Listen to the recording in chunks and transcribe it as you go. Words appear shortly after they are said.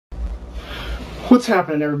What's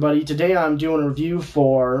happening, everybody? Today I'm doing a review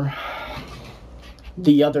for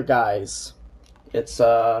The Other Guys. It's,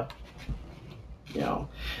 and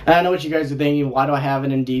I know what you guys are thinking, why do I have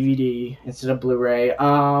it in DVD instead of Blu-ray?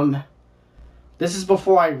 This is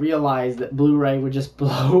before I realized that Blu-ray would just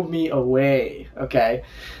blow me away, okay?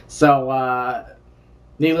 So,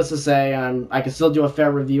 needless to say, I can still do a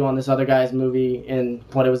fair review on this Other Guys movie and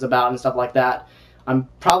what it was about and stuff like that. I'm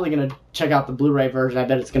probably going to check out the Blu-ray version. I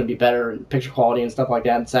bet it's going to be better in picture quality and stuff like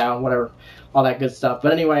that, and sound, whatever, all that good stuff.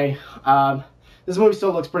 But anyway, this movie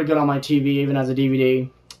still looks pretty good on my TV, even as a DVD.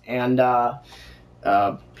 And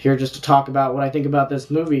here just to talk about what I think about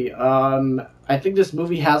this movie. I think this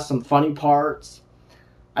movie has some funny parts.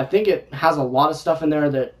 I think it has a lot of stuff in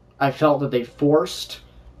there that I felt that they forced.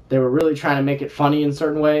 They were really trying to make it funny in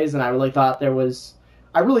certain ways, and I really thought there was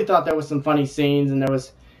some funny scenes, and there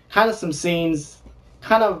was kind of some scenes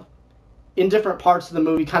kind of in different parts of the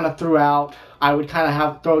movie kind of throughout. I would kind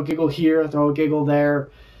of throw a giggle here, throw a giggle there.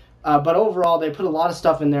 But overall, they put a lot of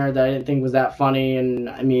stuff in there that I didn't think was that funny, and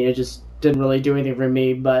I mean, it just didn't really do anything for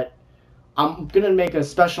me. But I'm going to make a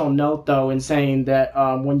special note, though, in saying that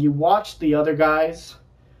when you watch The Other Guys,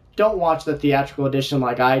 don't watch the theatrical edition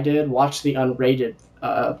like I did. Watch the unrated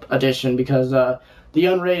edition, because the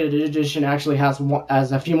unrated edition actually has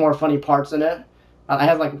a few more funny parts in it. I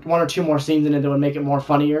had like one or two more scenes in it that would make it more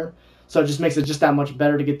funnier. So it just makes it just that much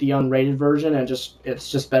better to get the unrated version, and it's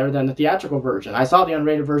just better than the theatrical version. I saw the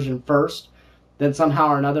unrated version first, then somehow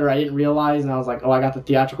or another I didn't realize, and I was like, oh, I got the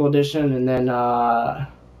theatrical edition, and then I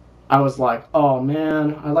was like, oh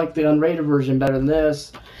man, I like the unrated version better than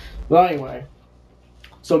this. Well, anyway,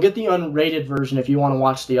 so get the unrated version if you want to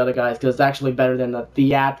watch The Other Guys, because it's actually better than the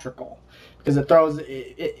theatrical, because it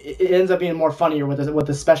ends up being more funnier with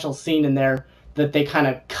a special scene in there that they kind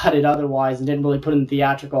of cut it otherwise and didn't really put in the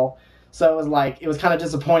theatrical. So it was kind of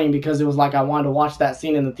disappointing, because it was like I wanted to watch that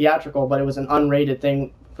scene in the theatrical, but it was an unrated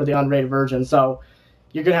thing for the unrated version. So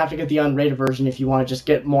you're going to have to get the unrated version if you want to just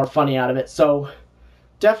get more funny out of it. So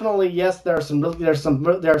definitely, yes, there are some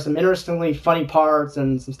interestingly funny parts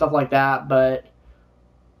and some stuff like that,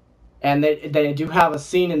 and they do have a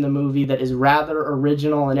scene in the movie that is rather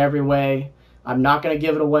original in every way. I'm not going to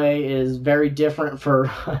give it away. It is very different for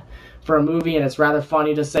for a movie, and it's rather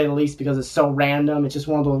funny, to say the least, because it's so random. It's just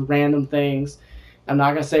one of those random things. I'm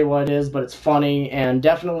not going to say what it is, but it's funny, and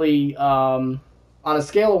definitely on a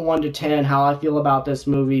scale of 1 to 10, how I feel about this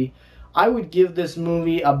movie, I would give this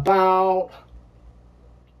movie about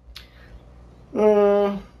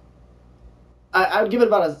I would give it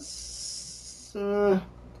about like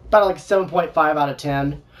 7.5 out of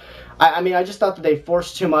 10. I mean, I just thought that they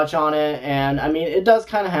forced too much on it, and I mean, it does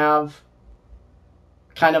kind of have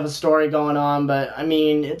a story going on, but I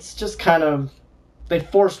mean, it's just they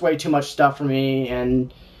forced way too much stuff for me,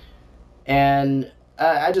 and I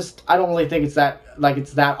don't really think it's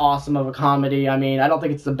that awesome of a comedy. I mean, I don't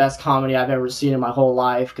think it's the best comedy I've ever seen in my whole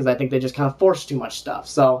life, because I think they just kind of forced too much stuff.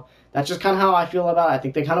 So that's just kind of how I feel about it. I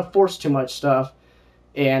think they kind of forced too much stuff,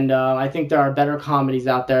 and I think there are better comedies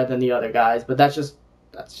out there than The Other Guys, but that's just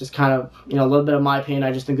kind of, a little bit of my opinion.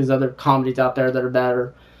 I just think there's other comedies out there that are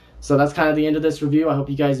better. So that's kind of the end of this review. I hope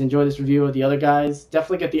you guys enjoy this review of The Other Guys.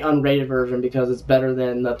 Definitely get the unrated version, because it's better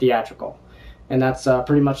than the theatrical. And that's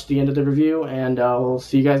pretty much the end of the review, and we'll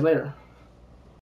see you guys later.